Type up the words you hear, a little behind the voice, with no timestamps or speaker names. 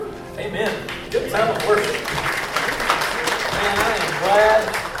Amen. Good time of worship. Man, I am glad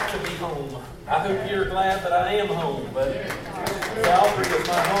to be home. I hope you're glad that I am home, but Calvary is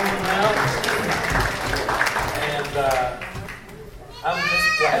my home now. And I'm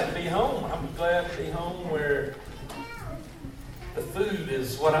just glad to be home. I'm glad to be home where the food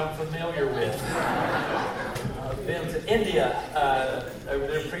is what I'm familiar with. I've been to India over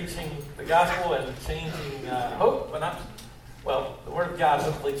there preaching the gospel and changing hope, the Word of God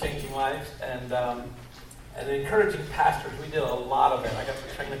hopefully changing lives, and encouraging pastors. We did a lot of it. I got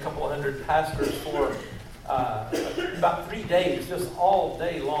to train a couple of hundred pastors for about 3 days, just all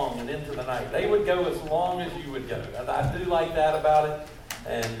day long and into the night. They would go as long as you would go. And I do like that about it,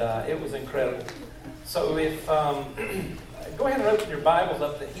 and it was incredible. So if go ahead and open your Bibles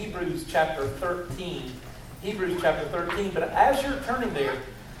up to Hebrews chapter 13. Hebrews chapter 13. But as you're turning there,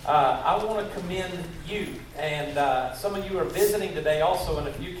 I want to commend you. And some of you are visiting today also. And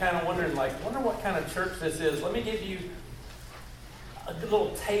if you're kind of wondering, wonder what kind of church this is, let me give you a good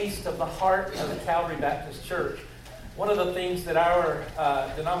little taste of the heart of the Calvary Baptist Church. One of the things that our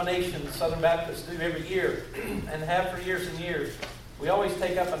denomination, Southern Baptists, do every year, and have for years and years, we always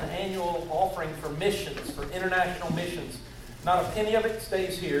take up an annual offering for missions, for international missions. Not a penny of it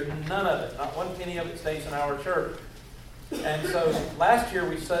stays here. None of it. Not one penny of it stays in our church. And so last year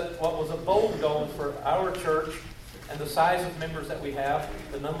we set what was a bold goal for our church and the size of members that we have,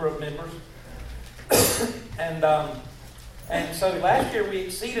 the number of members. And so last year we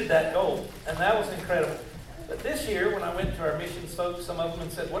exceeded that goal, and that was incredible. But this year, when I went to our missions folks, some of them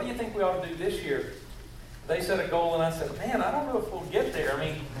and said, "What do you think we ought to do this year?" They set a goal, and I said, "Man, I don't know if we'll get there." I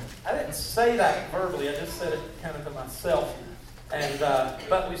mean, I didn't say that verbally. I just said it kind of to myself. And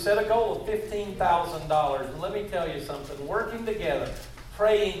but we set a goal of $15,000. And let me tell you something. Working together,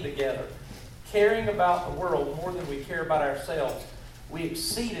 praying together, caring about the world more than we care about ourselves, we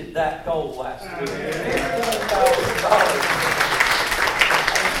exceeded that goal last week. $15,000.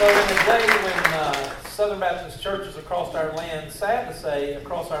 And so in a day when Southern Baptist churches across our land, sad to say,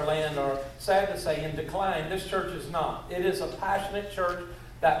 in decline, this church is not. It is a passionate church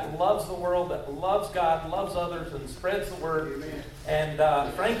that loves the world, that loves God, loves others, and spreads the word. And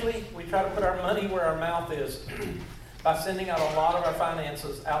frankly, we try to put our money where our mouth is by sending out a lot of our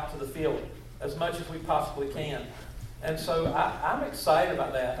finances out to the field, as much as we possibly can. And so I'm excited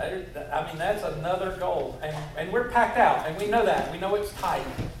about that. I mean, that's another goal. And we're packed out, and we know that. We know it's tight,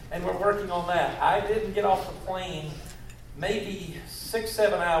 and we're working on that. I didn't get off the plane maybe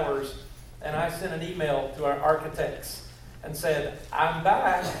 6-7 hours, and I sent an email to our architects and said, "I'm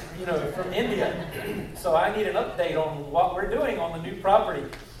back, from India, so I need an update on what we're doing on the new property."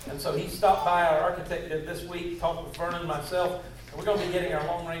 And so he stopped by, our architect did this week, talked with Vernon and myself, and we're going to be getting our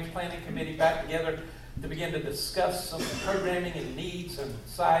long-range planning committee back together to begin to discuss some programming and needs and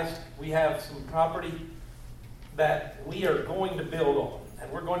size. We have some property that we are going to build on,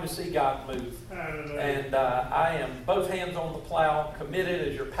 and we're going to see God move. And I am both hands on the plow, committed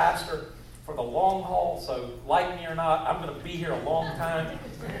as your pastor for the long haul. So like me or not, I'm going to be here a long time,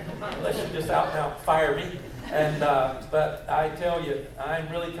 unless you just out and out fire me. And but I tell you, I'm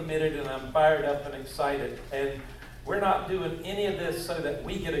really committed, and I'm fired up and excited. And we're not doing any of this so that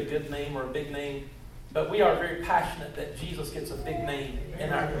we get a good name or a big name, but we are very passionate that Jesus gets a big name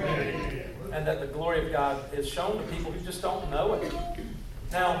in our community, and that the glory of God is shown to people who just don't know it.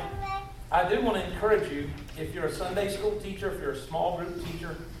 Now, I do want to encourage you, if you're a Sunday school teacher, if you're a small group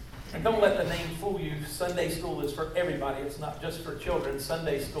teacher, and don't let the name fool you. Sunday school is for everybody. It's not just for children,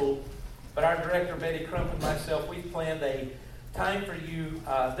 Sunday school. But our director, Betty Crump, and myself, we've planned a time for you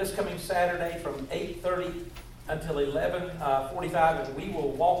this coming Saturday from 8:30 until 11:45, and we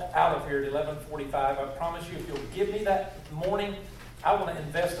will walk out of here at 11:45. I promise you, if you'll give me that morning, I want to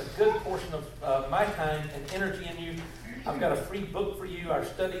invest a good portion of my time and energy in you. I've got a free book for you. Our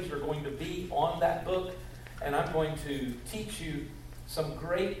studies are going to be on that book, and I'm going to teach you some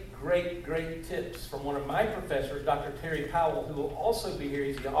great tips from one of my professors, Dr. Terry Powell, who will also be here.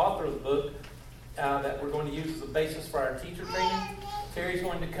 He's the author of the book that we're going to use as the basis for our teacher training. Terry's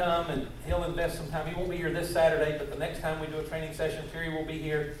going to come, and he'll invest some time. He won't be here this Saturday, but the next time we do a training session, Terry will be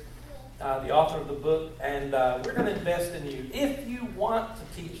here, the author of the book, and we're going to invest in you. If you want to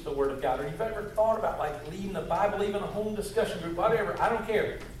teach the Word of God, or you've ever thought about leading the Bible, even a home discussion group, whatever, I don't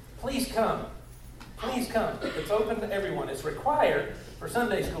care. Please come. Please come. It's open to everyone. It's required for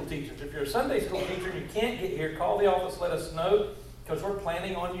Sunday school teachers. If you're a Sunday school teacher and you can't get here, call the office, let us know, because we're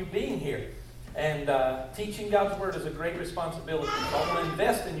planning on you being here. And teaching God's Word is a great responsibility. So I want to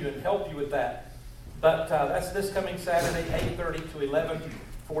invest in you and help you with that. But that's this coming Saturday, 8:30 to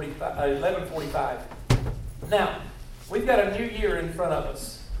 11:45. Now, we've got a new year in front of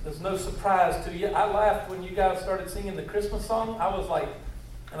us. there's no surprise to you. I laughed when you guys started singing the Christmas song. I was like,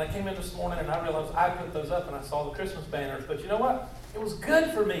 and I came in this morning and I realized I put those up and I saw the Christmas banners. But you know what? It was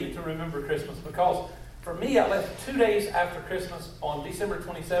good for me to remember Christmas because for me, I left 2 days after Christmas on December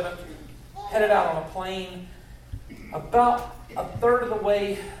 27th, headed out on a plane. About a third of the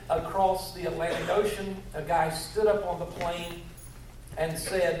way across the Atlantic Ocean, a guy stood up on the plane and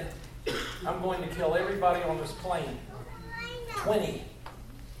said, I'm going to kill everybody on this plane. 20,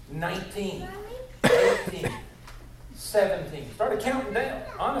 19, 18, 17. Started counting down.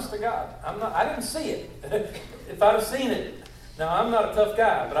 Honest to God. I didn't see it. If I'd have seen it. Now, I'm not a tough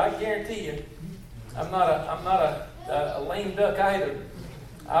guy, but I guarantee you, I'm not a lame duck either.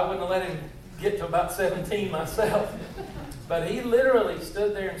 I wouldn't have let him get to about 17 myself. But he literally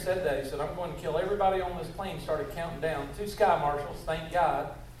stood there and said that. He said, I'm going to kill everybody on this plane. Started counting down. 2 sky marshals, thank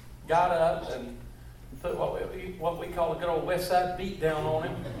God, got up and put what we call a good old West Side beat down on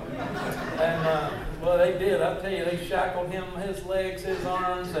him. And, well, they did. I tell you, they shackled him, his legs, his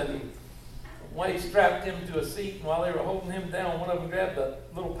arms, and they strapped him to a seat. And while they were holding him down, one of them grabbed a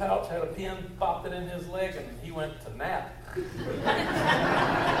little pouch, had a pin, popped it in his leg, and he went to nap. And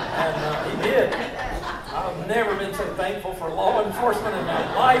he did. I've never been so thankful for law enforcement in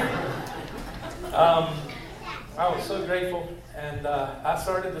my life. I was so grateful. And I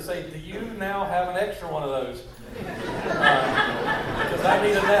started to say, do you now have an extra one of those? Because I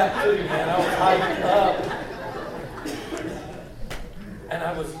need a nap too, man. I was hyped up. And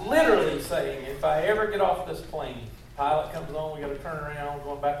I was literally saying, if I ever get off this plane, pilot comes on, we got to turn around,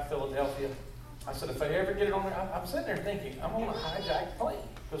 going back to Philadelphia. I said, if I ever get it on there, I'm sitting there thinking, I'm on a hijacked plane.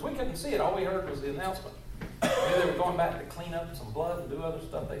 Because we couldn't see it. All we heard was the announcement. They were going back to clean up some blood and do other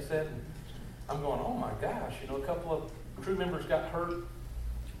stuff, they said. And I'm going, oh my gosh, a couple of crew members got hurt.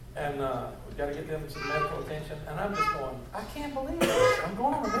 And we've got to get them some medical attention. And I'm just going, I can't believe this. I'm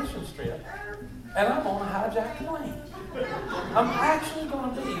going on a mission trip. And I'm on a hijacked plane. I'm actually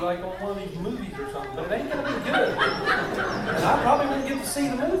going to be like on one of these movies or something, but it ain't going to be good. And I probably won't get to see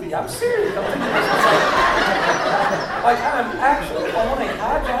the movie. I'm serious. Like I'm actually on a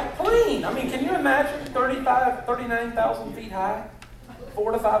hijacked plane. I mean, can you imagine 39,000 feet high,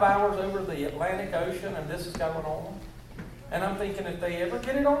 4 to 5 hours over the Atlantic Ocean, and this is going on? And I'm thinking, if they ever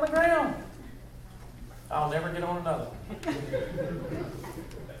get it on the ground, I'll never get on another one.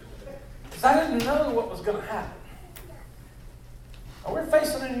 Because I didn't know what was going to happen. Now, we're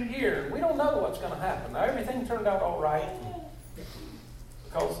facing a new year, and we don't know what's going to happen. Now, everything turned out all right.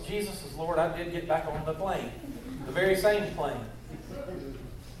 Because Jesus is Lord, I did get back on the plane. The very same plane.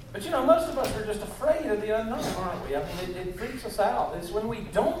 But most of us are just afraid of the unknown, aren't we? I mean, it freaks us out. It's when we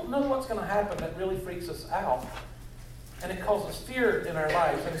don't know what's going to happen that really freaks us out. And it causes fear in our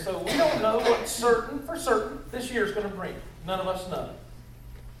lives. And so we don't know what for certain, this year is going to bring. None of us know.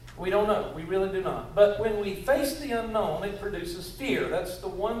 We don't know. We really do not. But when we face the unknown, it produces fear. That's the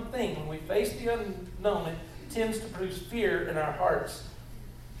one thing. When we face the unknown, it tends to produce fear in our hearts.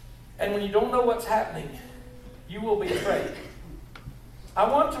 And when you don't know what's happening, you will be afraid. I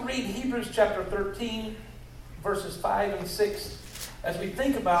want to read Hebrews chapter 13, verses 5 and 6, as we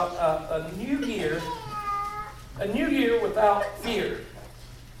think about a new year without fear,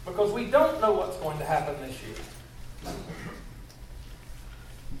 because we don't know what's going to happen this year.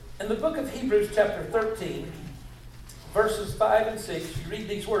 In the book of Hebrews chapter 13, verses 5 and 6, you read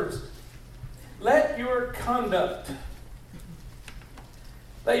these words, Let your conduct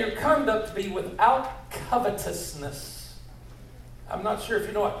be without covetousness. I'm not sure if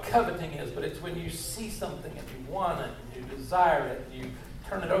you know what coveting is, but it's when you see something and you want it, and you desire it, and you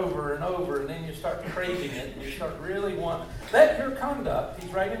turn it over and over, and then you start craving it, and you start really wanting it. Let your conduct,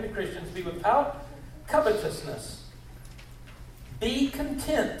 he's writing to Christians, be without covetousness. Be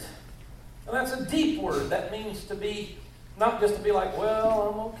content. And that's a deep word. That means to be, not just to be like, well,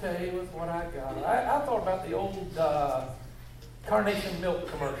 I'm okay with what I got. I thought about the old Carnation milk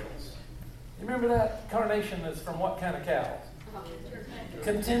commercials. You remember that? Carnation is from what kind of cows?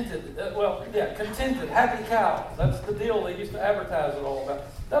 Contented. Contented. Happy cows. That's the deal they used to advertise it all about.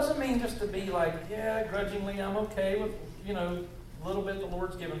 Doesn't mean just to be like, yeah, grudgingly, I'm okay with, a little bit the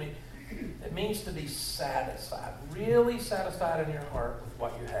Lord's given me. It means to be satisfied. Really satisfied in your heart with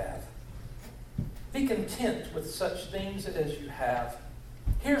what you have. Be content with such things as you have.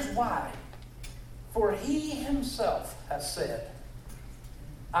 Here's why. For he himself has said,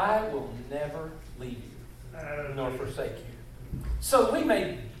 I will never leave you, nor forsake you. So we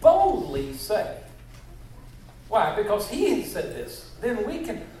may boldly say, why? Because he said this. Then we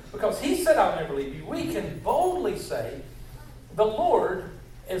can, because he said, I'll never leave you, we can boldly say, the Lord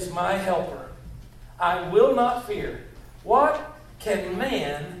is my helper. I will not fear. What can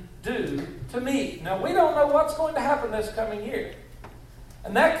man do to me? Now, we don't know what's going to happen this coming year.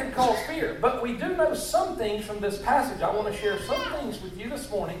 And that could cause fear. But we do know some things from this passage. I want to share some things with you this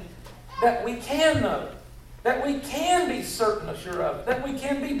morning that we can know, that we can be certain and sure of, that we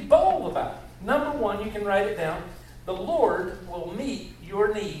can be bold about. Number one, you can write it down. The Lord will meet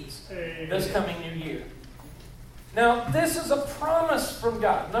your needs this coming new year. Now, this is a promise from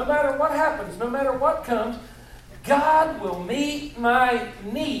God. No matter what happens, no matter what comes, God will meet my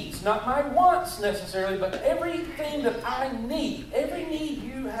needs. Not my wants necessarily, but everything that I need, every need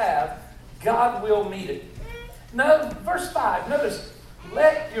you have, God will meet it. Now, verse 5, notice,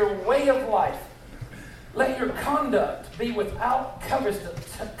 let your way of life, let your conduct be without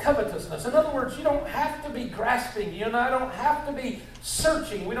covetousness. In other words, you don't have to be grasping. You and I don't have to be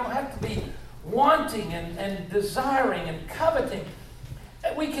searching. We don't have to be wanting and desiring and coveting.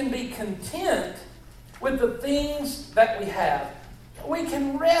 We can be content with the things that we have. We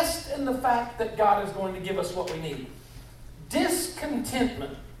can rest in the fact that God is going to give us what we need.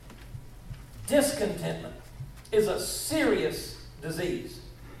 Discontentment is a serious disease.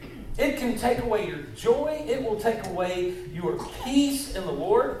 It can take away your joy. It will take away your peace in the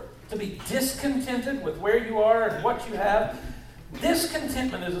Lord. To be discontented with where you are and what you have.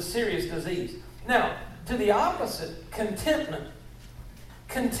 Discontentment is a serious disease. Now, to the opposite, contentment.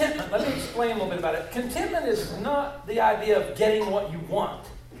 Contentment, let me explain a little bit about it. Contentment is not the idea of getting what you want.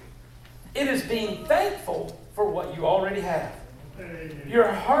 It is being thankful for what you already have.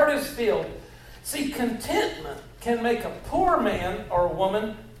 Your heart is filled. See, contentment can make a poor man or a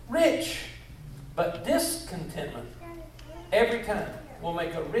woman rich. But discontentment, every time, will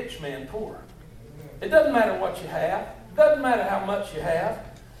make a rich man poor. It doesn't matter what you have. It doesn't matter how much you have.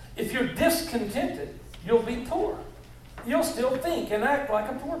 If you're discontented, you'll be poor. You'll still think and act like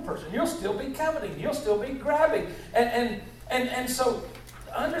a poor person. You'll still be coveting. You'll still be grabbing. And so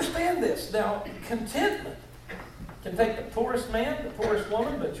understand this. Now, contentment can take the poorest man, the poorest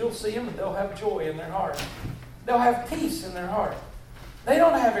woman, but you'll see them and they'll have joy in their heart. They'll have peace in their heart. They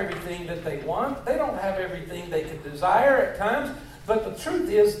don't have everything that they want. They don't have everything they could desire at times. But the truth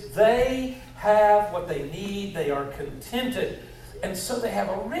is they have what they need. They are contented. And so they have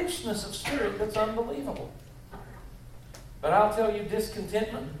a richness of spirit that's unbelievable. But I'll tell you,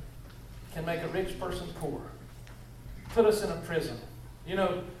 discontentment can make a rich person poor. Put us in a prison. You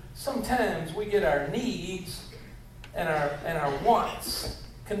know, sometimes we get our needs and our wants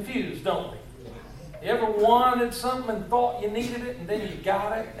confused, don't we? You ever wanted something and thought you needed it, and then you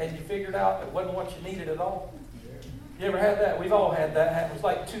got it, and you figured out it wasn't what you needed at all? You ever had that? We've all had that. It was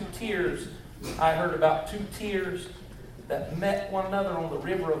like two tears. I heard about two tears that met one another on the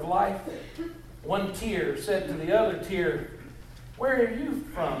river of life. One tear said to the other tear, "Where are you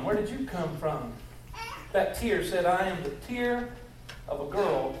from? Where did you come from?" That tear said, "I am the tear of a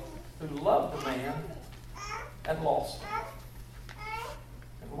girl who loved a man and lost him."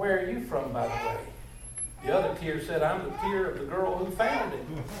 "And where are you from, by the way?" The other tear said, "I'm the tear of the girl who found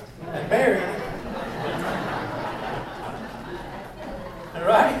him and married him." All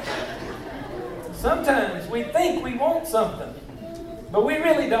right? Sometimes we think we want something, but we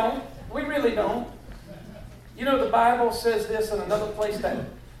really don't. We really don't. You know, the Bible says this in another place, that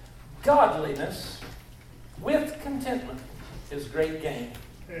godliness with contentment is great gain.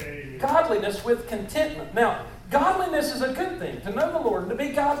 Godliness with contentment. Now, godliness is a good thing. To know the Lord and to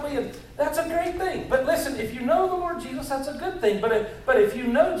be godly, and that's a great thing. But listen, if you know the Lord Jesus, that's a good thing. But if you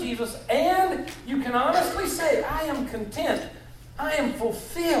know Jesus and you can honestly say, "I am content, I am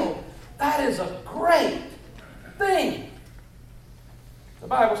fulfilled," that is a great thing. The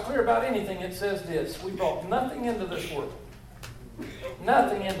Bible's clear about anything. It says this: we brought nothing into this world.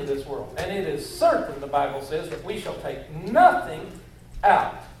 Nothing into this world. And it is certain, the Bible says, that we shall take nothing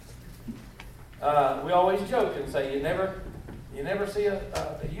out. We always joke and say, you never see a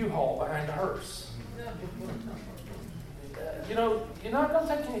U-Haul behind a hearse. You know, you're not going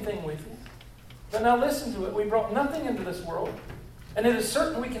to take anything with you. But now listen to it. We brought nothing into this world. And it is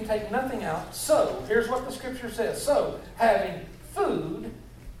certain we can take nothing out. So, here's what the Scripture says. So, having food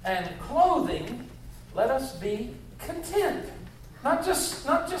and clothing, let us be content. Not just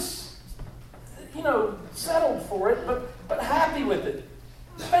settled for it, but happy with it.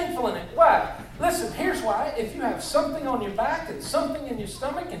 Thankful in it. Why? Listen, here's why. If you have something on your back and something in your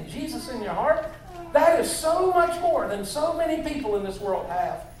stomach and Jesus in your heart, that is so much more than so many people in this world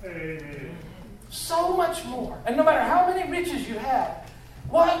have. So much more. And no matter how many riches you have,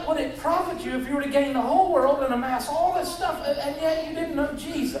 what would it profit you if you were to gain the whole world and amass all this stuff and yet you didn't know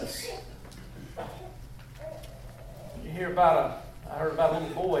Jesus? I heard about a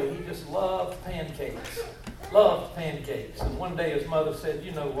little boy. He just loved pancakes. loved pancakes. And one day his mother said,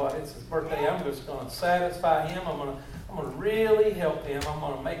 you know what, it's his birthday. I'm just going to satisfy him. I'm going to really help him. I'm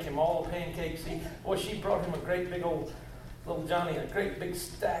going to make him all the pancakes. Boy, she brought him a great big old, little Johnny, a great big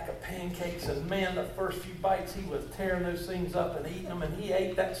stack of pancakes. And man, the first few bites, he was tearing those things up and eating them. And he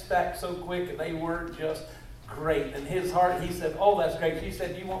ate that stack so quick, and they were just great. In his heart, he said, oh, that's great. She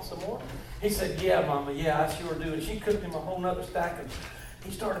said, you want some more? He said, yeah, Mama, yeah, I sure do. And she cooked him a whole nother stack, and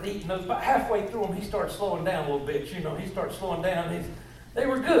he started eating those. About halfway through them, he started slowing down a little bit. You know, he started slowing down. They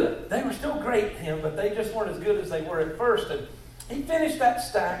were good. They were still great to him, but they just weren't as good as they were at first. And he finished that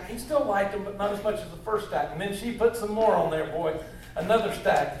stack. He still liked them, but not as much as the first stack. And then she put some more on there, boy, another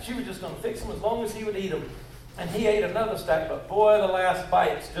stack. She was just going to fix them as long as he would eat them. And he ate another stack, but boy, the last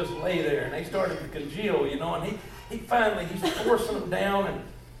bites just lay there. And they started to congeal, you know, and he's forcing them down, and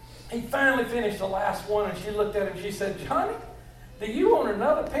he finally finished the last one, and she looked at him, she said, Johnny, do you want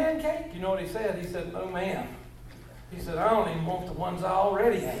another pancake? You know what he said? He said, no, ma'am. He said, I don't even want the ones I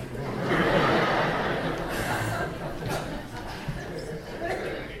already ate.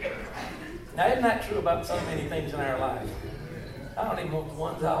 Now, isn't that true about so many things in our lives? I don't even want the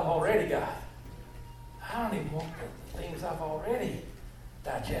ones I've already got. I don't even want the things I've already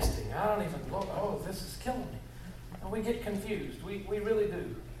digesting. I don't even look, oh, this is killing me. And we get confused. We really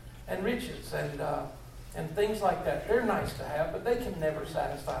do. And riches and things like that, they're nice to have, but they can never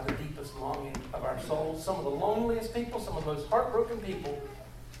satisfy the deepest longing of our souls. Some of the loneliest people, some of the most heartbroken people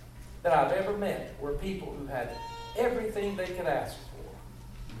that I've ever met were people who had everything they could ask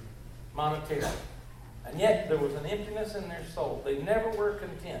for monetarily. And yet there was an emptiness in their soul. They never were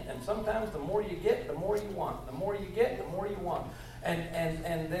content. And sometimes the more you get, the more you want. The more you get, the more you want. And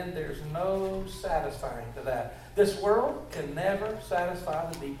then there's no satisfying to that. This world can never satisfy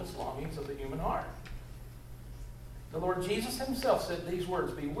the deepest longings of the human heart. The Lord Jesus himself said these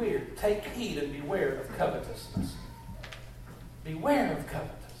words, beware, take heed and beware of covetousness. Beware of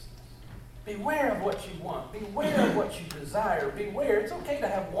covetousness. Beware of what you want. Beware of what you desire. Beware. It's okay to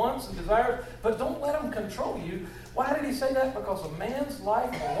have wants and desires, but don't let them control you. Why did he say that? Because a man's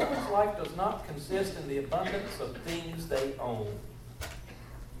life, a woman's life does not consist in the abundance of things they own.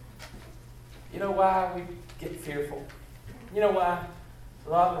 You know why we get fearful? You know why? A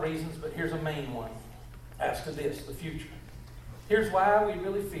lot of reasons, but here's a main one. As to this, the future. Here's why we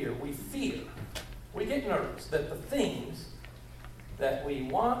really fear. We fear. We get nervous that the things that we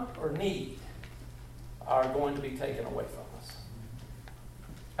want or need are going to be taken away from us.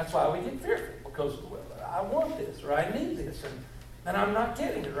 That's why we get fearful, because I want this, or I need this, and I'm not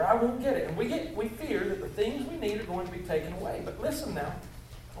getting it, or I won't get it. And we fear that the things we need are going to be taken away. But listen now,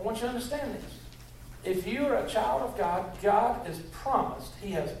 I want you to understand this. If you are a child of God, God has promised,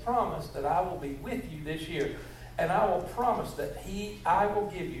 he has promised that I will be with you this year. And I will promise that I will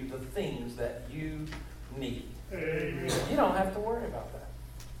give you the things that you need. Amen. You don't have to worry about that.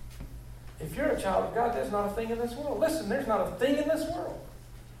 If you're a child of God, there's not a thing in this world. Listen, there's not a thing in this world.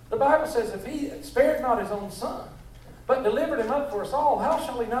 The Bible says, if he spared not his own son, but delivered him up for us all, how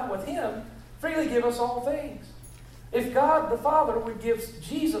shall he not with him freely give us all things? If God the Father would give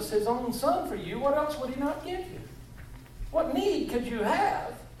Jesus his own son for you, what else would he not give you? What need could you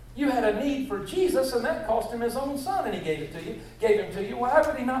have? You had a need for Jesus, and that cost him his own son, and he gave him to you. Why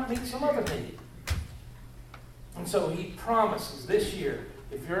would he not meet some other need? And so he promises this year,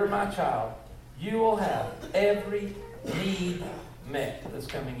 if you're my child, you will have every need met this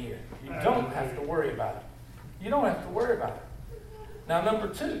coming year. You don't have to worry about it. You don't have to worry about it. Now, number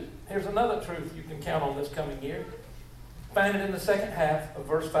 2, here's another truth you can count on this coming year. Find it in the second half of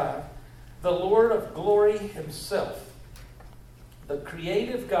verse 5. The Lord of glory himself, the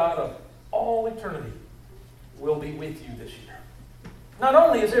creative God of all eternity, will be with you this year. Not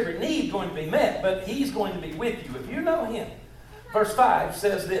only is every need going to be met, but he's going to be with you. If you know him. Verse 5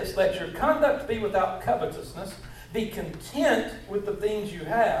 says this, let your conduct be without covetousness. Be content with the things you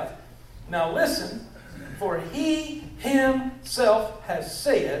have. Now listen, for he himself has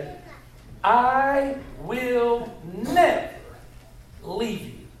said, I will never leave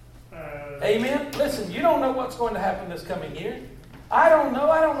you. Amen? Listen, you don't know what's going to happen this coming year. I don't know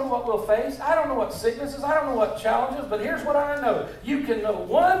what we'll face. I don't know what sicknesses. I don't know what challenges. But here's what I know. You can know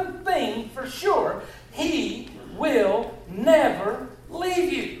one thing for sure. He will never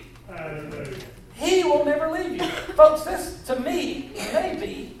leave you. He will never leave you. Folks, this to me may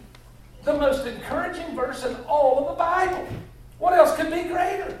be the most encouraging verse in all of the Bible. What else could be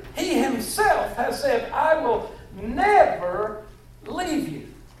greater? He himself has said, I will never leave you.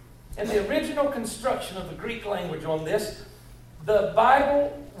 In the original construction of the Greek language on this, the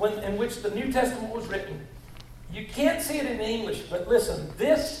Bible in which the New Testament was written, you can't see it in English, but listen,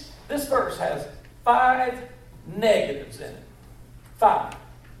 this verse has 5 negatives in it. 5.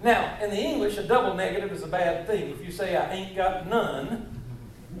 Now, in the English, a double negative is a bad thing. If you say, I ain't got none,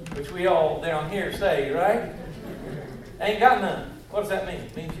 which we all down here say, right? Ain't got none. What does that mean?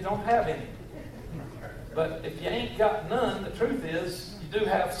 It means you don't have any. But if you ain't got none, the truth is you do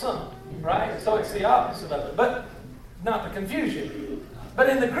have some, right? So it's the opposite of it. But not to confuse you. But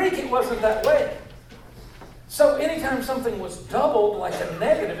in the Greek, it wasn't that way. So anytime something was doubled like a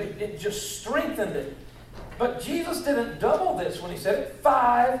negative, it just strengthened it. But Jesus didn't double this when he said it.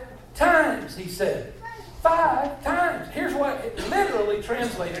 5 times he said it. 5 times. Here's what it literally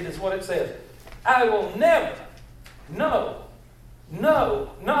translated is what it says. I will never, no,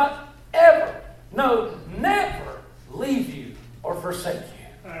 not ever, no, never leave you or forsake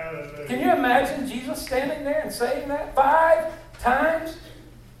you. Can you imagine Jesus standing there and saying that 5 times?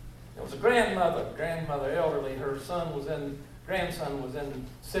 There was a grandmother, elderly. Her grandson was in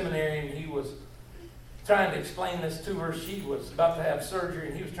seminary, and he was trying to explain this to her. She was about to have surgery,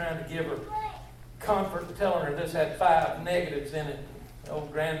 and he was trying to give her comfort, telling her this had 5 negatives in it. The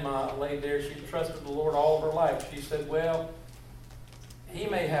old grandma laid there. She trusted the Lord all of her life. She said, well, he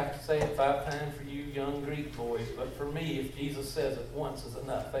may have to say it 5 times for you young Greek boys, but for me, if Jesus says it once is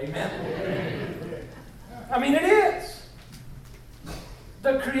enough. Amen? I mean, it is.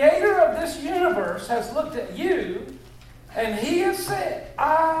 The creator of this universe has looked at you, and he has said,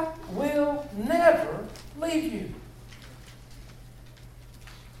 I will never leave you.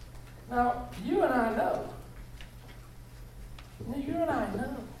 Now, you and I know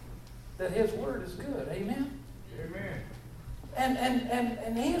that his word is good. Amen? Amen.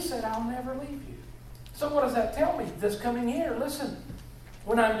 And he has said, I'll never leave you. So what does that tell me this coming year? Listen,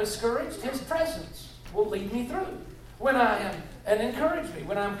 when I'm discouraged, his presence will lead me through. When I am, and encourage me.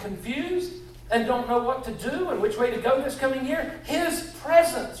 When I'm confused and don't know what to do and which way to go this coming year, his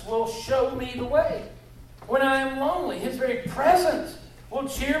presence will show me the way. When I am lonely, his very presence will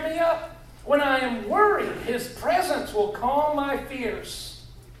cheer me up. When I am worried, his presence will calm my fears.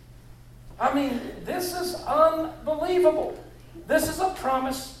 I mean, this is unbelievable. This is a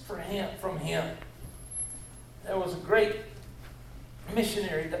promise from him. There was a great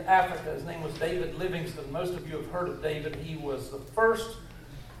missionary to Africa. His name was David Livingstone. Most of you have heard of David. He was the first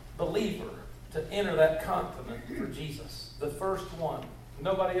believer to enter that continent for Jesus. The first one.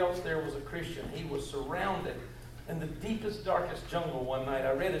 Nobody else there was a Christian. He was surrounded in the deepest, darkest jungle one night.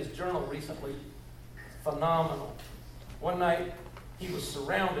 I read his journal recently. Phenomenal. One night, he was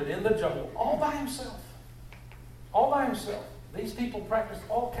surrounded in the jungle, all by himself. All by himself. These people practiced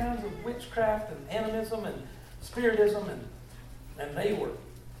all kinds of witchcraft and animism and spiritism, and they were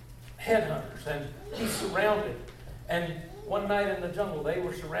headhunters. And he's surrounded. And one night in the jungle, they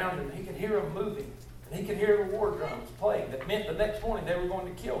were surrounded, and he could hear them moving. And he could hear the war drums playing. That meant the next morning they were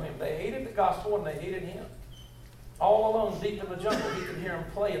going to kill him. They hated the gospel, and they hated him. All alone, deep in the jungle, he could hear them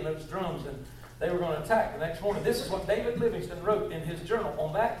playing those drums, and they were going to attack the next morning. This is what David Livingstone wrote in his journal.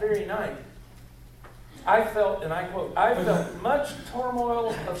 On that very night, I felt, and I quote, I felt much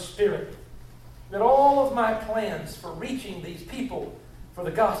turmoil of spirit, that all of my plans for reaching these people for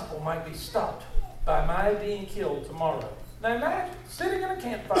the gospel might be stopped by my being killed tomorrow. Now imagine sitting in a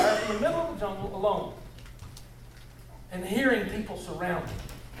campfire in the middle of the jungle alone and hearing people surround me.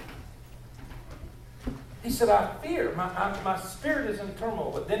 He said, I fear, my spirit is in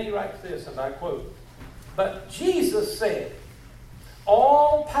turmoil. But then he writes this, and I quote, but Jesus said,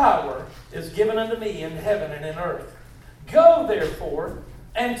 all power is given unto me in heaven and in earth. Go therefore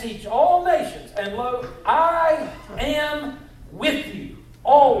and teach all nations, and lo, I am with you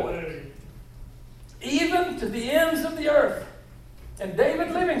always, even to the ends of the earth. And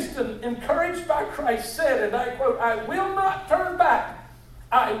David Livingstone, encouraged by Christ, said, and I quote, I will not turn back.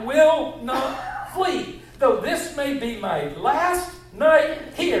 I will not flee. Though this may be my last night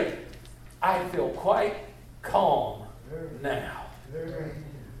here, I feel quite calm now.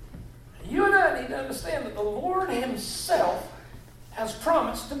 You and I need to understand that the Lord himself has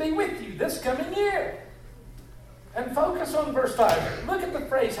promised to be with you this coming year. And focus on verse 5. Look at the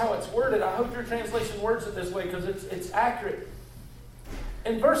phrase, how it's worded. I hope your translation words it this way because it's accurate.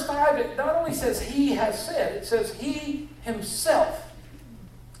 In verse 5, it not only says he has said, it says he himself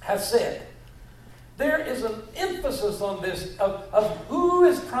has said. There is an emphasis on this of who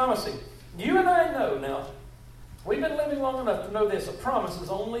is promising. You and I know now, we've been living long enough to know this. A promise is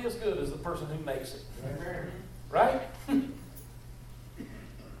only as good as the person who makes it. Right?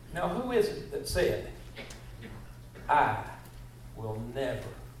 Now, who is it that said, I will never,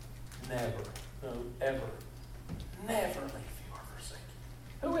 never, no, ever, never leave you or forsake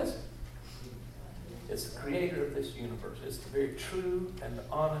you? Who is it? It's the creator of this universe. It's the very true and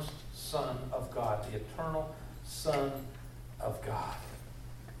honest Son of God, the eternal Son of God.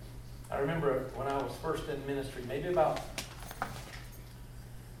 I remember when I was first in ministry, maybe about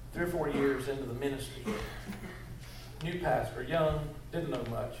 3 or 4 years into the ministry, new pastor, young, didn't know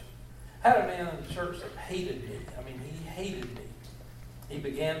much. Had a man in the church that hated me. I mean, he hated me. He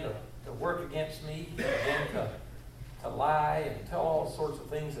began to work against me. He began to lie and tell all sorts of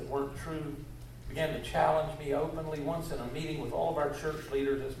things that weren't true. Began to challenge me openly. Once in a meeting with all of our church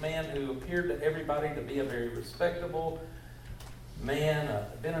leaders, this man who appeared to everybody to be a very respectable man,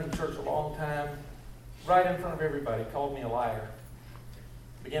 been in the church a long time, right in front of everybody, called me a liar.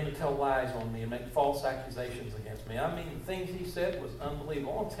 Began to tell lies on me and make false accusations against me. I mean, the things he said was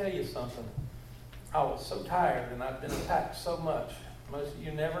unbelievable. I want to tell you something. I was so tired and I'd been attacked so much. Most of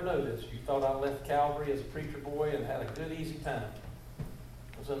you never know this. You thought I left Calvary as a preacher boy and had a good, easy time.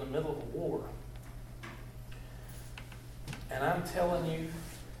 I was in the middle of a war. And I'm telling you,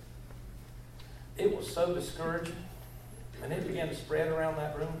 it was so discouraging. And it began to spread around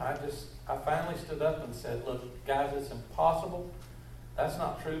that room. I finally stood up and said, look, guys, it's impossible. That's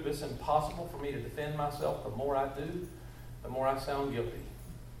not true, but it's impossible for me to defend myself. The more I do, the more I sound guilty.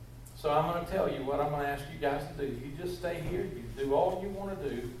 So I'm going to tell you what I'm going to ask you guys to do. You just stay here. You do all you want to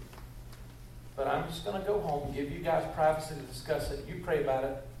do. But I'm just going to go home, give you guys privacy to discuss it. You pray about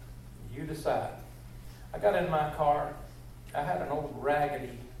it. You decide. I got in my car. I had an old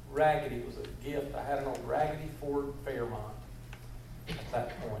raggedy, it was a gift. I had an old raggedy Ford Fairmont at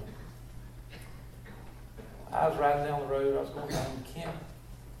that point. I was riding down the road. I was going down to Kent.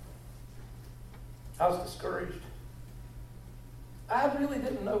 I was discouraged. I really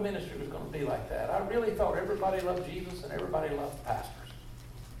didn't know ministry was going to be like that. I really thought everybody loved Jesus and everybody loved pastors.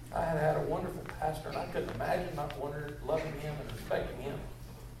 I had a wonderful pastor, and I couldn't imagine not loving him and respecting him,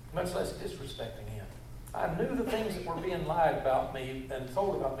 much less disrespecting him. I knew the things that were being lied about me and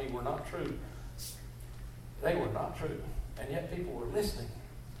told about me were not true. They were not true. And yet people were listening.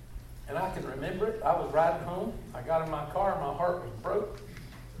 And I can remember it. I was riding home. I got in my car. My heart was broke.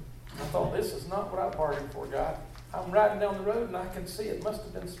 I thought, this is not what I bargained for, God. I'm riding down the road and I can see it must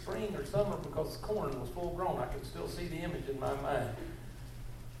have been spring or summer because the corn was full grown. I can still see the image in my mind.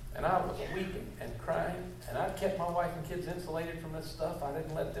 And I was weeping and crying, and I kept my wife and kids insulated from this stuff. I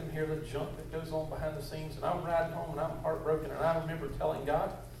didn't let them hear the junk that goes on behind the scenes. And I'm riding home, and I'm heartbroken. And I remember telling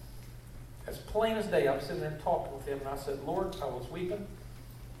God, as plain as day, I was sitting there and talking with him, and I said, Lord, I was weeping.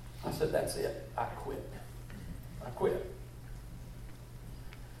 I said, that's it. I quit. I quit.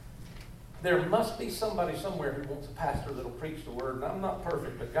 There must be somebody somewhere who wants a pastor that will preach the word. And I'm not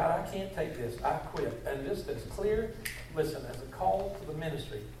perfect, but God, I can't take this. I quit. And just as clear, listen, as a call to the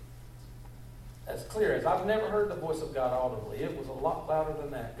ministry, as clear as I've never heard the voice of God audibly. It was a lot louder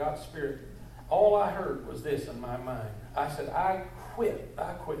than that. God's Spirit. All I heard was this in my mind. I said, I quit.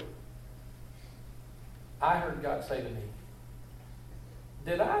 I quit. I heard God say to me,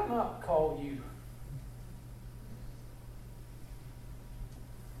 did I not call you?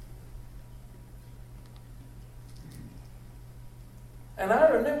 And I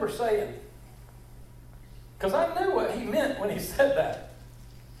remember saying, because I knew what he meant when he said that.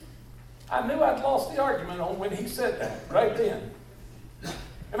 I knew I'd lost the argument on when he said that, right then.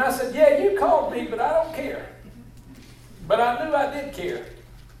 And I said, yeah, you called me, but I don't care. But I knew I did care.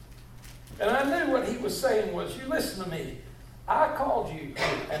 And I knew what he was saying was, you listen to me. I called you,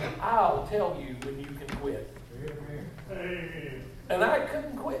 and I'll tell you when you can quit. Amen. And I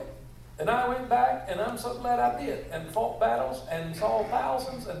couldn't quit. And I went back, and I'm so glad I did, and fought battles, and saw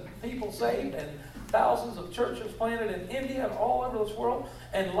thousands of people saved, and thousands of churches planted in India and all over this world,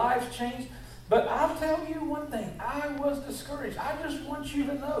 and lives changed. But I'll tell you one thing, I was discouraged. I just want you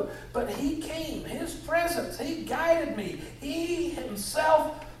to know. But he came, his presence, he guided me. He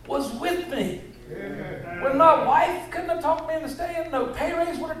himself was with me. When my wife couldn't have talked me into staying, no pay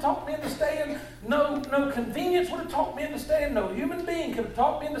raise would have talked me into staying, no convenience would have talked me into staying, no human being could have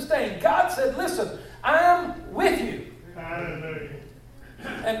talked me into staying. God said, listen, I'm with you. Hallelujah.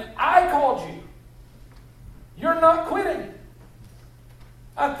 And I called you. You're not quitting.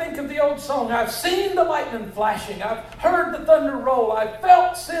 I think of the old song, I've seen the lightning flashing, I've heard the thunder roll, I've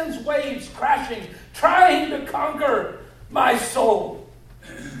felt sin's waves crashing, trying to conquer my soul.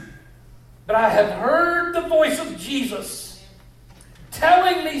 But I have heard the voice of Jesus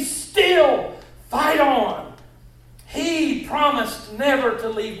telling me still, fight on. He promised never to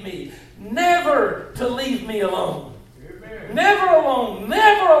leave me, never to leave me alone. Amen. Never alone,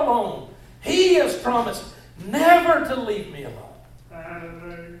 never alone. He has promised never to leave me alone.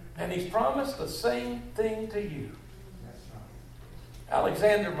 Amen. And he's promised the same thing to you.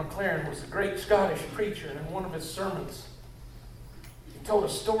 Alexander MacLaren was a great Scottish preacher, and in one of his sermons, he told a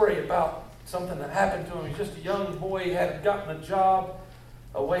story about something that happened to him. He's just a young boy. He had gotten a job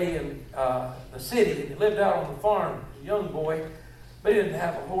away in the city, and he lived out on the farm. He was a young boy, but he didn't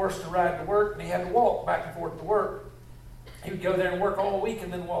have a horse to ride to work, and he had to walk back and forth to work. He would go there and work all week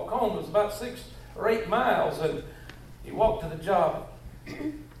and then walk home. It was about 6 or 8 miles, and he walked to the job.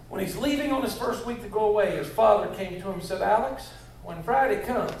 When he's leaving on his first week to go away, his father came to him and said, Alex, when Friday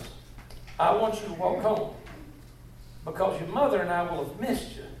comes, I want you to walk home because your mother and I will have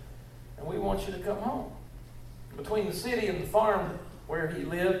missed you, and we want you to come home. Between the city and the farm where he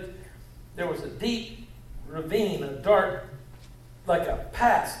lived, there was a deep ravine, a dark, like a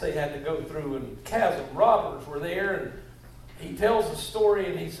pass they had to go through, and chasm. Robbers were there, and he tells the story,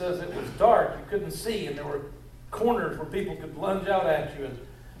 and he says it was dark. You couldn't see, and there were corners where people could lunge out at you, and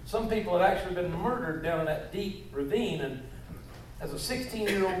some people had actually been murdered down in that deep ravine. And as a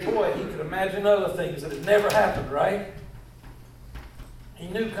 16-year-old boy, he could imagine other things that had never happened, right? He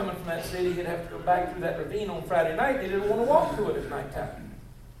knew coming from that city he'd have to go back through that ravine on Friday night. He didn't want to walk through it at nighttime.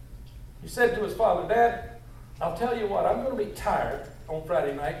 He said to his father, Dad, I'll tell you what, I'm going to be tired on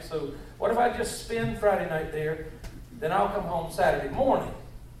Friday night, so what if I just spend Friday night there, then I'll come home Saturday morning.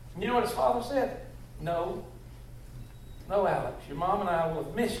 And you know what his father said? No, Alex, your mom and I will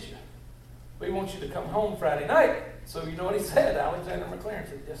have missed you. We want you to come home Friday night. So you know what he said? Alexander McLaren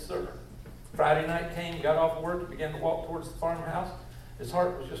said, yes, sir. Friday night came, got off work, began to walk towards the farmhouse. His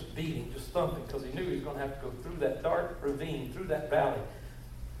heart was just beating, just thumping, because he knew he was going to have to go through that dark ravine, through that valley.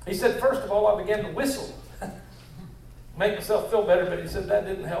 He said, first of all, I began to whistle, make myself feel better, but he said that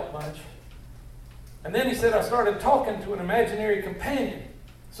didn't help much. And then he said, I started talking to an imaginary companion.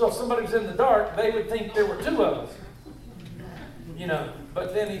 So if somebody was in the dark, they would think there were 2 of us. You know,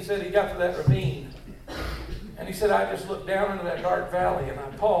 but then he said he got to that ravine, and he said, I just looked down into that dark valley, and I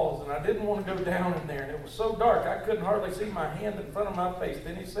paused, and I didn't want to go down in there, and it was so dark I couldn't hardly see my hand in front of my face.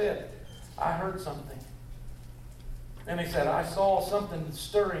 Then he said, I heard something. And he said, I saw something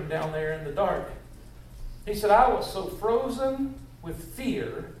stirring down there in the dark. He said, I was so frozen with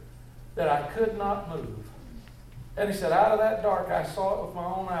fear that I could not move. And he said, out of that dark, I saw it with my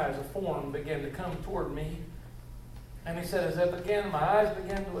own eyes. A form began to come toward me. And he said, my eyes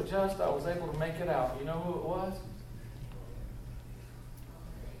began to adjust, I was able to make it out. You know who it was?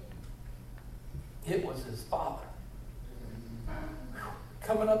 It was his father.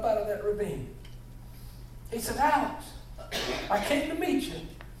 Coming up out of that ravine. He said, Alex, I came to meet you.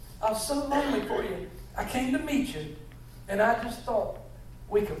 I was so lonely for you. I came to meet you, and I just thought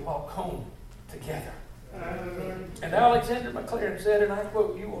we could walk home together. And Alexander McLaren said, and I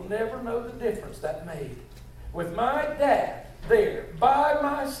quote, you will never know the difference that made. With my dad there by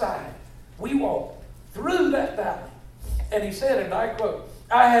my side, we walked through that valley. And he said, and I quote,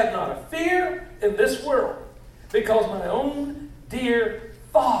 I had not a fear in this world because my own dear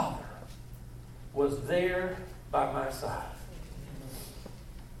father was there by my side.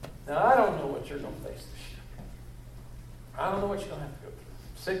 Now, I don't know what you're going to face this year. I don't know what you're going to have to go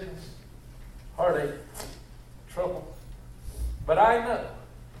through. Sickness, heartache, trouble. But I know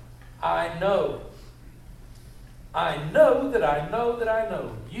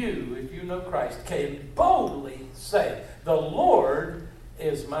you, if you know Christ, can boldly say, the Lord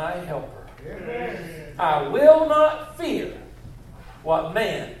is my helper. Amen. I will not fear what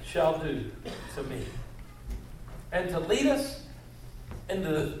man shall do to me. And to lead us into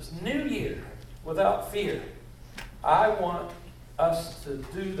this new year without fear, I want us to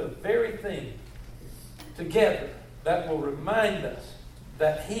do the very thing together that will remind us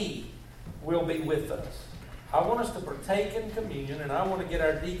that He will be with us. I want us to partake in communion, and I want to get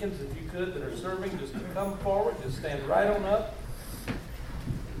our deacons, if you could, that are serving, just to come forward, just stand right on up,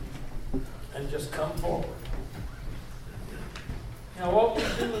 and just come forward. Now, what we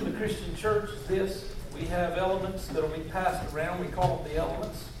do in the Christian church is this. We have elements that will be passed around. We call them the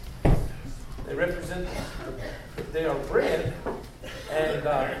elements. They represent, they are bread, and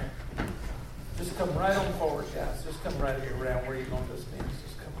just come right on forward, guys. Just come right here around where you're going to stand.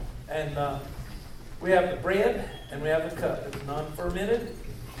 Just come on. And we have the bread and we have the cup. It's non-fermented.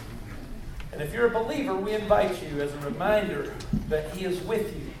 And if you're a believer, we invite you as a reminder that He is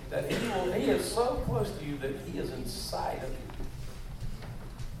with you, that He is so close to you that He is inside of you.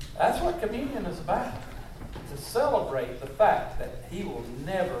 That's what communion is about. To celebrate the fact that He will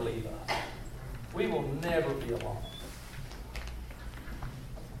never leave us. We will never be alone.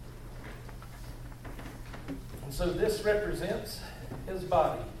 And so this represents His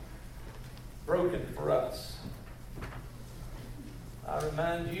body, broken for us. I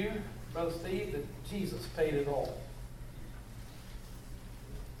remind you, Brother Steve, that Jesus paid it all.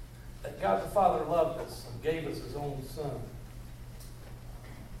 That God the Father loved us and gave us His own Son.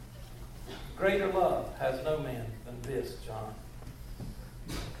 Greater love has no man than this, John.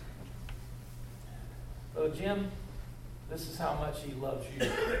 Brother Jim, this is how much he loves you.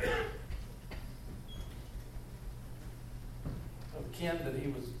 Of Ken, that he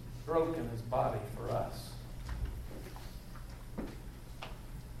was broken his body for us.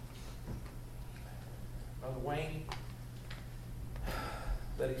 Brother Wayne,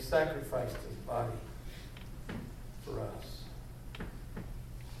 that he sacrificed his body for us.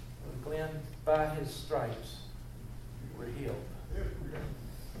 Brother Glenn, by his stripes, we're healed.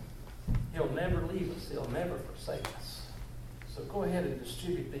 He'll never leave us. He'll never forsake us. So go ahead and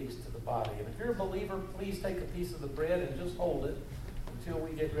distribute these to the body. And if you're a believer, please take a piece of the bread and just hold it until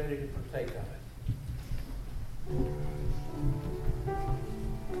we get ready to partake of it.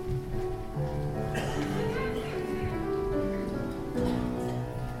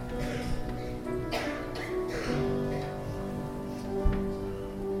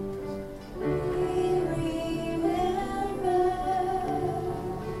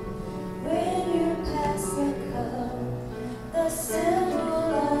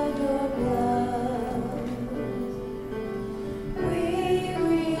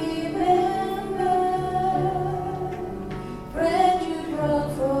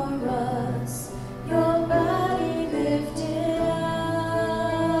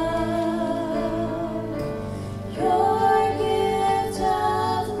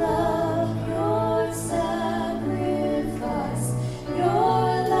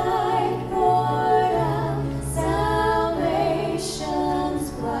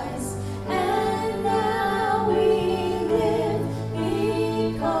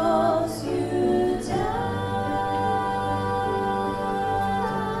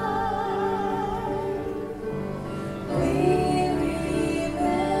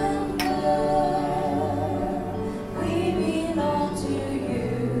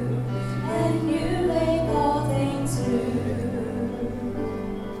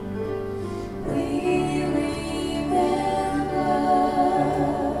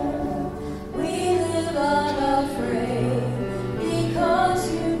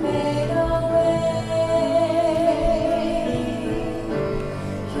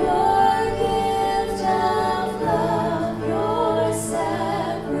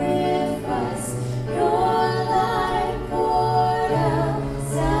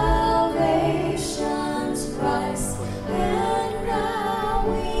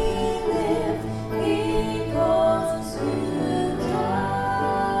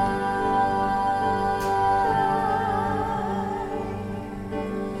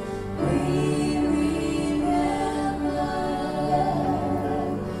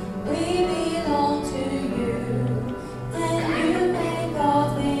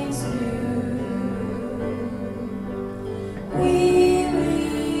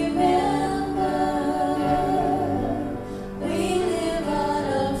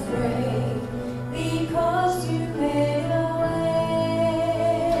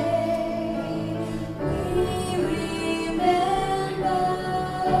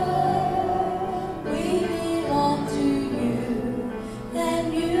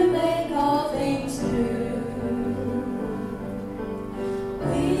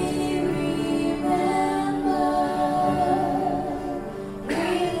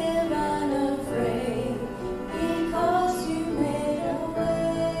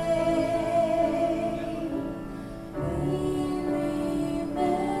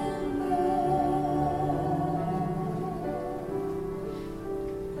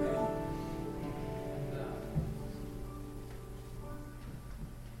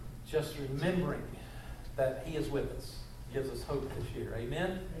 Just remembering that He is with us gives us hope this year.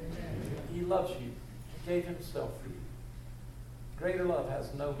 Amen? Amen. He loves you. He gave Himself for you. Greater love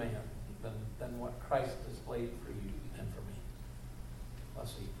has no man than what Christ displayed for you and for me.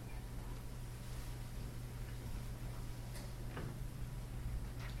 Let's eat.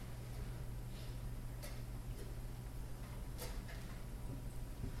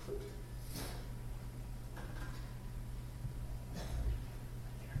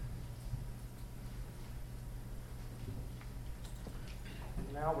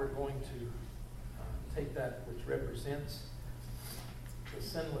 Now we're going to take that which represents the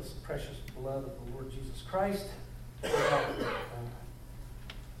sinless, precious blood of the Lord Jesus Christ to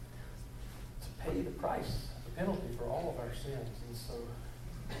pay the price, the penalty for all of our sins. And so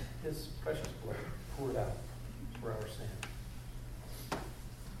His precious blood poured out for our sin.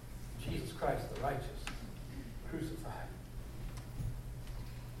 Jesus Christ, the righteous, crucified.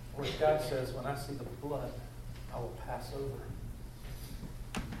 Where God says, when I see the blood, I will pass over.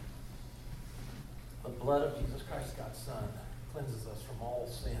 The blood of Jesus Christ, God's Son, cleanses us from all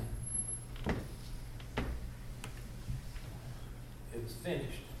sin. it was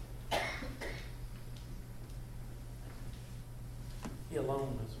finished. He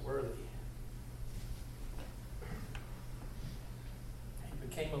alone was worthy. He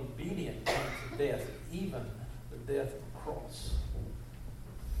became obedient unto death, even the death of the cross.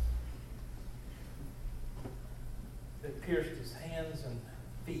 They pierced his hands and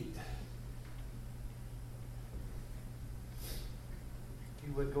feet. If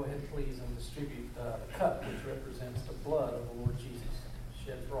you would go ahead, please, and distribute the cup which represents the blood of the Lord Jesus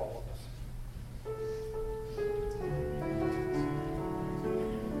shed for all of us.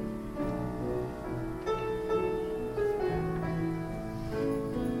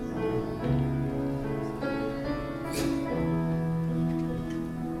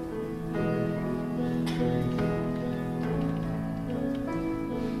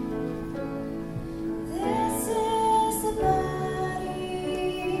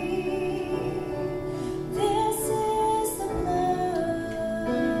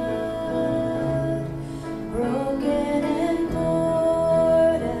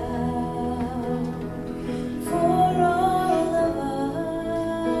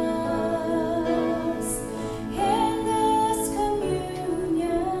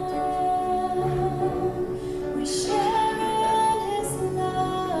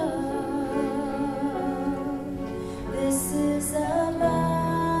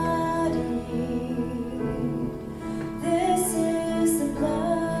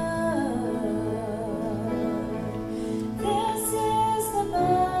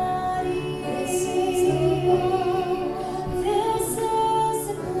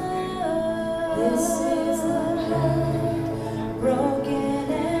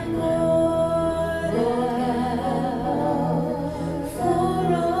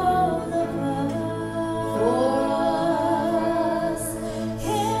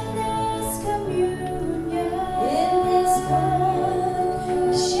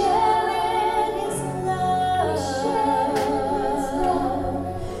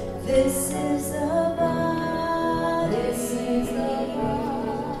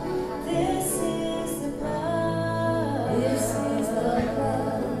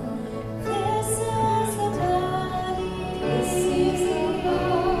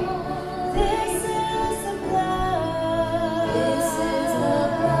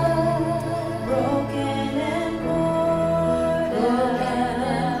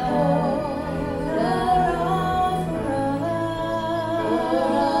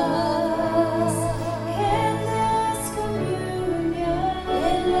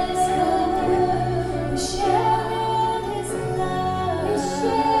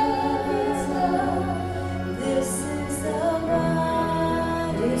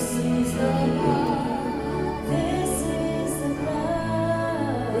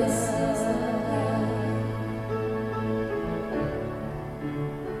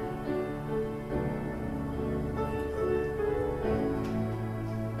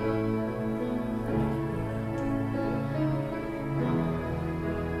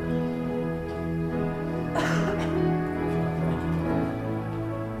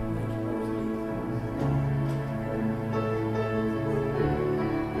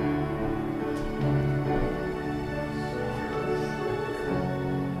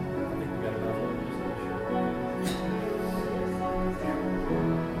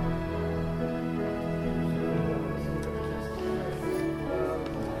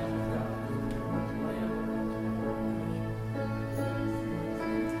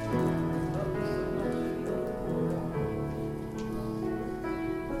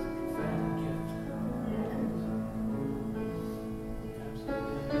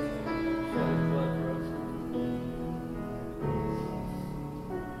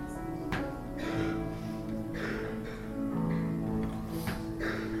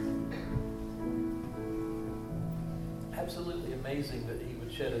 Absolutely amazing that he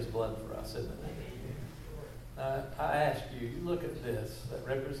would shed his blood for us, isn't it? I ask you, you look at this that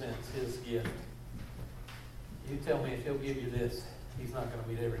represents his gift. You tell me if he'll give you this, he's not going to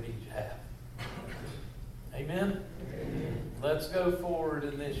meet every need you have. Amen? Amen? Let's go forward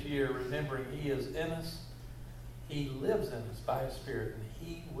in this year remembering he is in us. He lives in us by his Spirit, and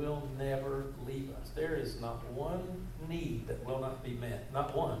he will never leave us. There is not one need that will not be met.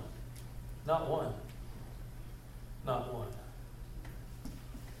 Not one. Not one. Not one.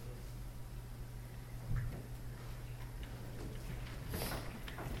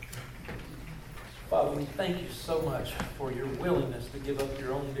 Father, we thank you so much for your willingness to give up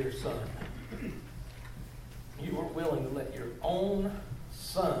your own dear Son. You were willing to let your own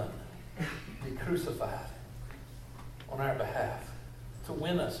Son be crucified on our behalf, to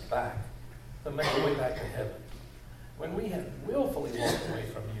win us back, to make our way back to heaven. when we had willfully walked away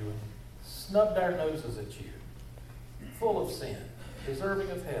from you and snubbed our noses at you, full of sin,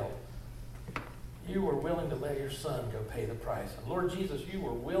 deserving of hell, you were willing to let your son go pay the price. And Lord Jesus, you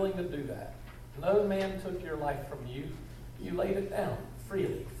were willing to do that. No man took your life from you. You laid it down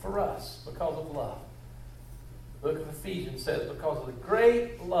freely for us because of love. The book of Ephesians says, because of the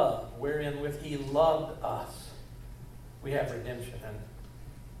great love wherein with he loved us, we have redemption. And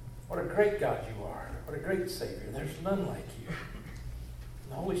what a great God you are. What a great Savior. There's none like you.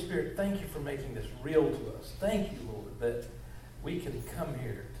 And the Holy Spirit, thank you for making this real to us. Thank you, Lord, that we can come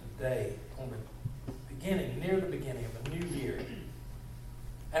here today on the beginning, near the beginning of a new year.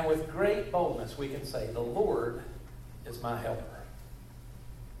 And with great boldness we can say, the Lord is my helper.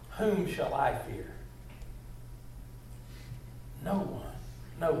 Whom shall I fear? No one.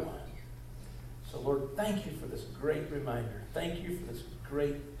 No one. So Lord, thank you for this great reminder. Thank you for this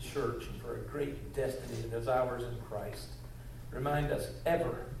great church and for a great destiny that is ours in Christ. Remind us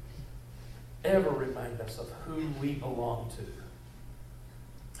ever remind us of who we belong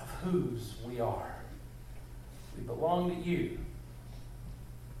to, of whose we are. We belong to you.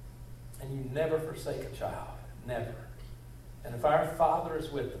 And you never forsake a child. Never. And if our Father is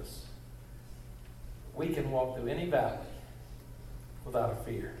with us, we can walk through any valley without a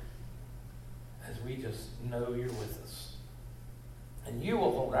fear, as we just know you're with us. And you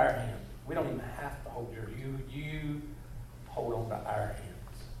will hold our hand. We don't even have to hold yours. You hold on to our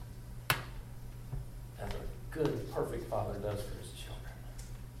hands, as a good, perfect Father does for his children.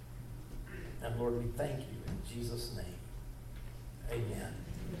 And Lord, we thank you in Jesus' name. Amen.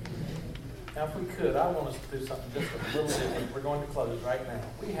 Now, if we could, I want us to do something just a little different. We're going to close right now.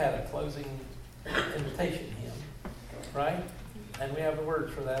 We had a closing invitation hymn, right? And we have the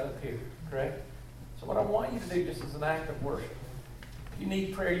words for that up here, correct? So what I want you to do, just as an act of worship, if you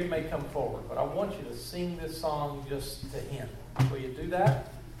need prayer, you may come forward, but I want you to sing this song just to him. Will you do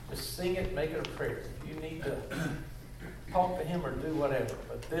that? Just sing it, make it a prayer. If you need to talk to him or do whatever,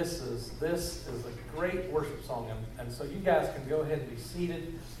 but this is a great worship song, and so you guys can go ahead and be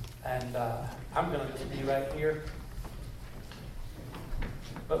seated, and I'm going to just be right here.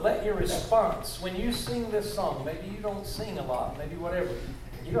 But let your response, when you sing this song, maybe you don't sing a lot, maybe whatever,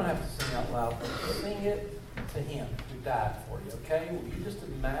 you don't have to sing out loud, but sing it to him who died for you, okay? Will you just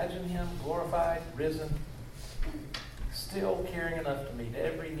imagine him glorified, risen, still caring enough to meet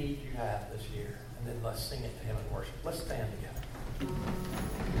every need you have this year? And then let's sing it to him in worship. Let's stand together.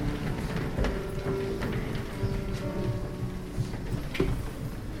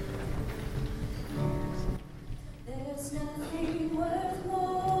 There's nothing worth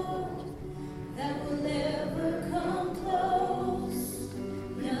more that will ever come close.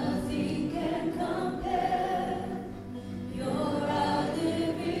 Nothing can compare. You're our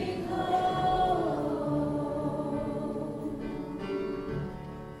living hope.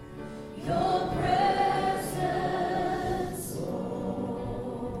 Your presence,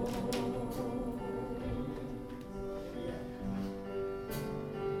 Lord.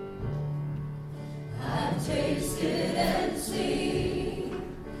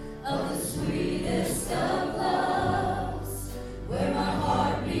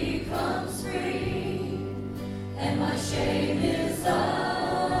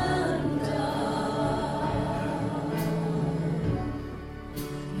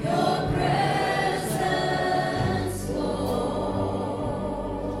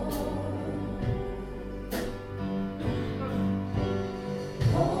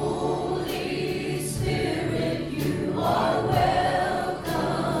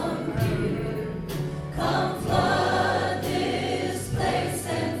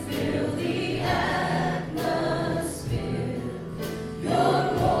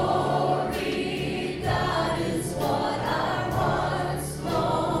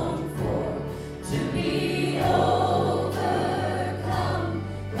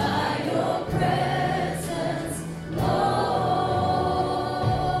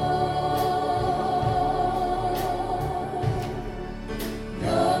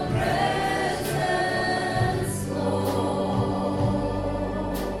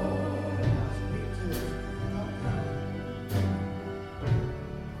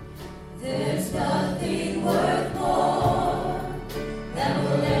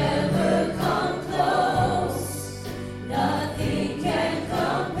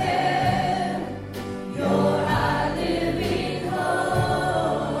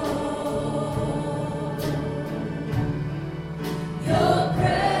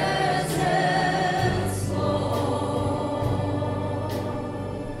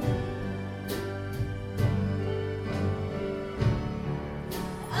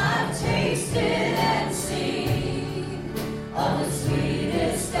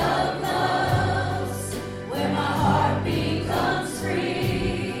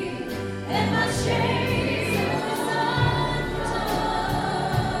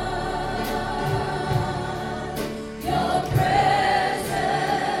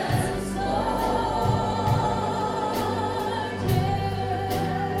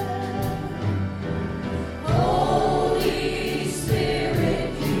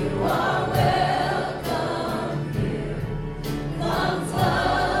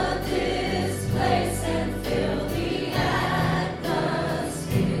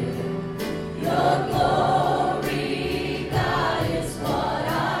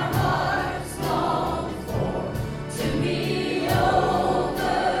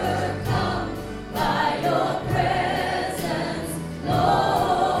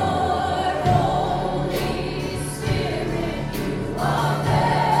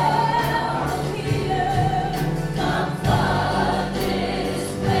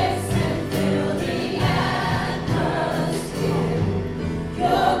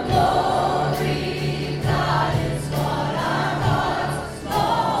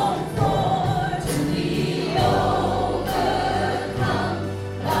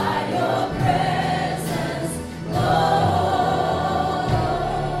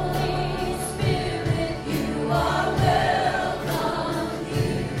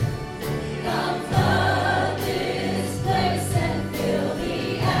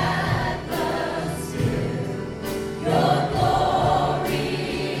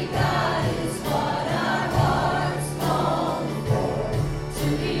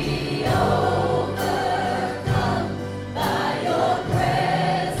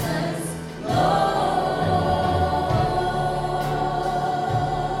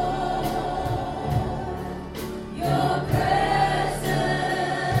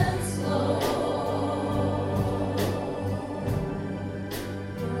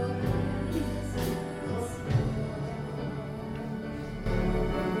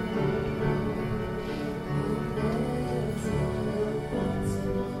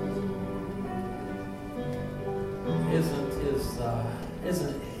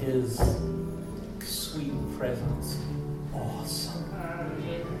 Isn't His sweet presence awesome?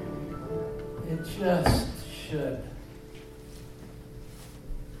 It just should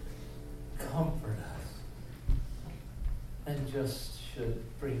comfort us and just should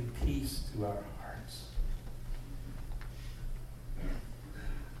bring peace to our hearts.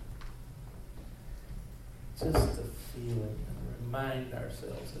 Just to feel it and remind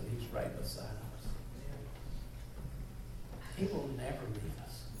ourselves that He's right beside us. He will never leave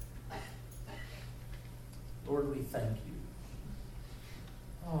us. Lord, we thank you.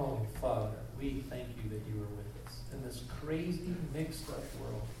 Oh, Father, we thank you that you are with us in this crazy, mixed-up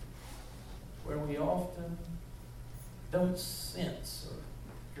world where we often don't sense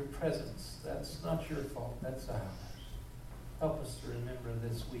your presence. That's not your fault. That's ours. Help us to remember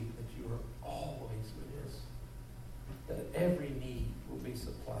this week that you are always with us, that every need will be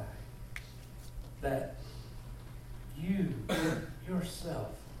supplied, that you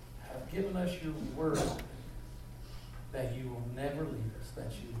yourself have given us your word that you will never leave us,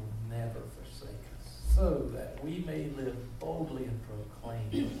 that you will never forsake us, so that we may live boldly and proclaim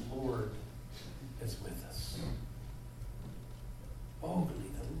the Lord is with us.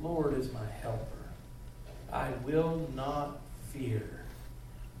 Boldly, the Lord is my helper. I will not fear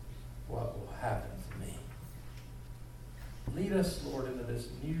what will happen to me. Lead us, Lord, into this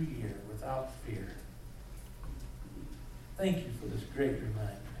new year without fear. Thank you for this great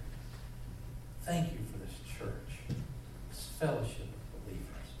reminder. Thank you for this church, this fellowship of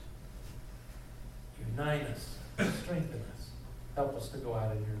believers. Unite us, strengthen us, help us to go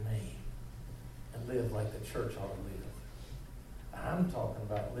out in your name and live like the church ought to live. I'm talking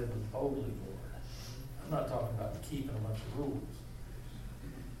about living boldly, Lord. I'm not talking about keeping a bunch of rules.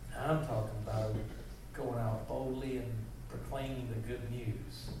 I'm talking about going out boldly and proclaiming the good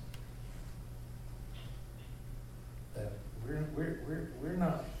news. That we're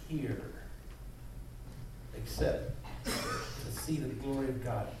not here except to see the glory of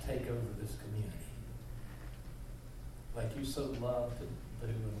God take over this community, like you so love to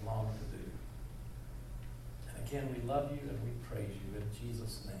do and long to do. And again, we love you and we praise you in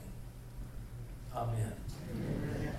Jesus' name. Amen.